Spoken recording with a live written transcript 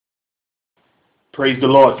Praise the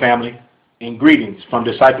Lord, family, and greetings from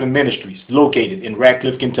Discipling Ministries located in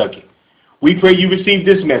Radcliffe, Kentucky. We pray you receive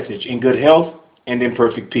this message in good health and in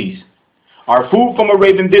perfect peace. Our food from a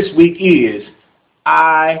raven this week is,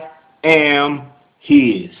 I am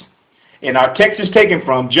his. And our text is taken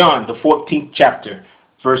from John, the 14th chapter,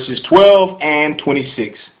 verses 12 and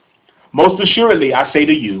 26. Most assuredly, I say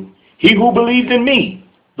to you, he who believes in me,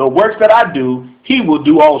 the works that I do, he will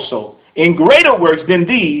do also. In greater works than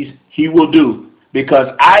these, he will do, because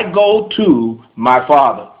I go to my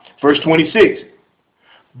Father. Verse 26.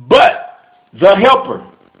 But the Helper,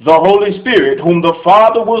 the Holy Spirit, whom the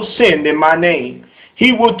Father will send in my name,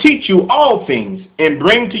 he will teach you all things and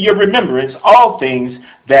bring to your remembrance all things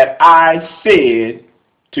that I said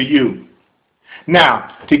to you.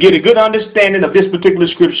 Now, to get a good understanding of this particular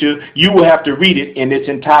scripture, you will have to read it in its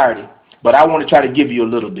entirety. But I want to try to give you a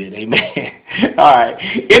little bit. Amen. All right.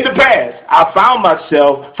 In the past, I found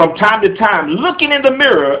myself from time to time looking in the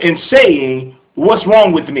mirror and saying, what's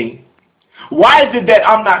wrong with me? Why is it that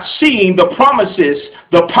I'm not seeing the promises,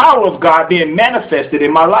 the power of God being manifested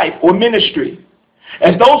in my life or ministry?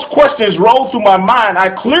 As those questions rolled through my mind,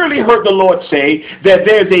 I clearly heard the Lord say that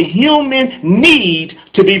there's a human need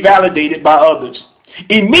to be validated by others.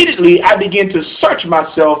 Immediately, I began to search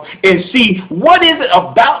myself and see what is it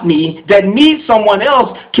about me that needs someone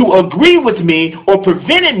else to agree with me or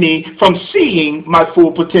prevented me from seeing my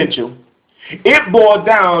full potential. It boiled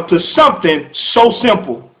down to something so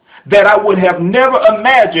simple that I would have never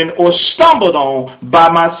imagined or stumbled on by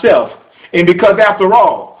myself. And because after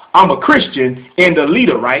all, I'm a Christian and a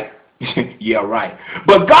leader, right? Yeah, right.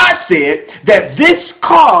 But God said that this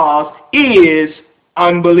cause is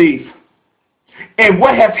unbelief. And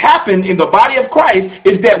what has happened in the body of Christ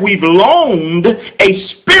is that we've loaned a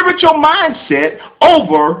spiritual mindset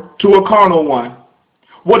over to a carnal one.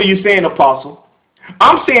 What are you saying, Apostle?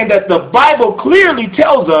 I'm saying that the Bible clearly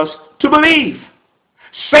tells us to believe.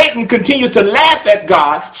 Satan continues to laugh at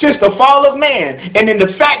God since the fall of man. And in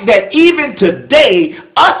the fact that even today,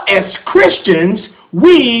 us as Christians,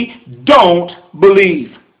 we don't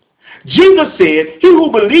believe. Jesus said, he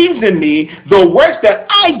who believes in me, the works that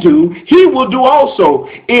I do, he will do also.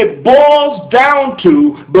 It boils down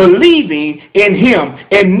to believing in him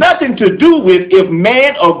and nothing to do with if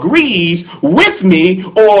man agrees with me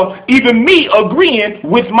or even me agreeing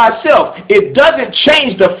with myself. It doesn't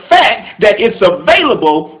change the fact that it's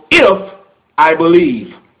available if I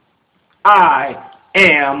believe. I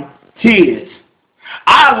am his.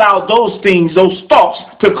 I allowed those things, those thoughts,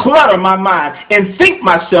 to clutter my mind and think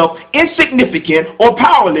myself insignificant or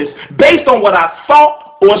powerless based on what I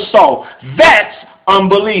thought or saw. That's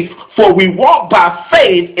unbelief, for we walk by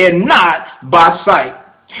faith and not by sight.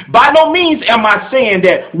 By no means am I saying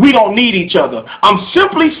that we don't need each other. I'm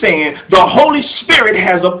simply saying the Holy Spirit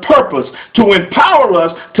has a purpose to empower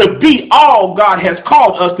us to be all God has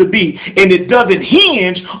called us to be. And it doesn't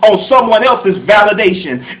hinge on someone else's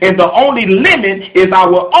validation. And the only limit is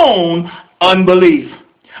our own unbelief.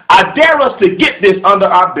 I dare us to get this under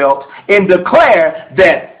our belt and declare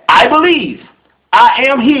that I believe I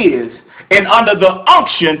am his. And under the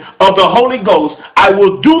unction of the Holy Ghost, I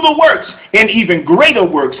will do the works and even greater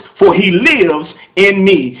works, for he lives in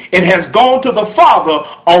me and has gone to the Father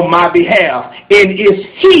on my behalf. And it's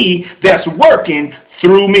he that's working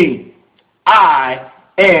through me. I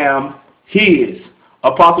am his.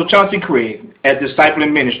 Apostle Chauncey Craig at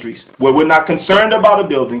Discipling Ministries, where we're not concerned about a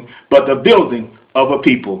building, but the building of a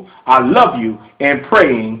people. I love you and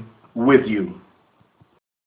praying with you.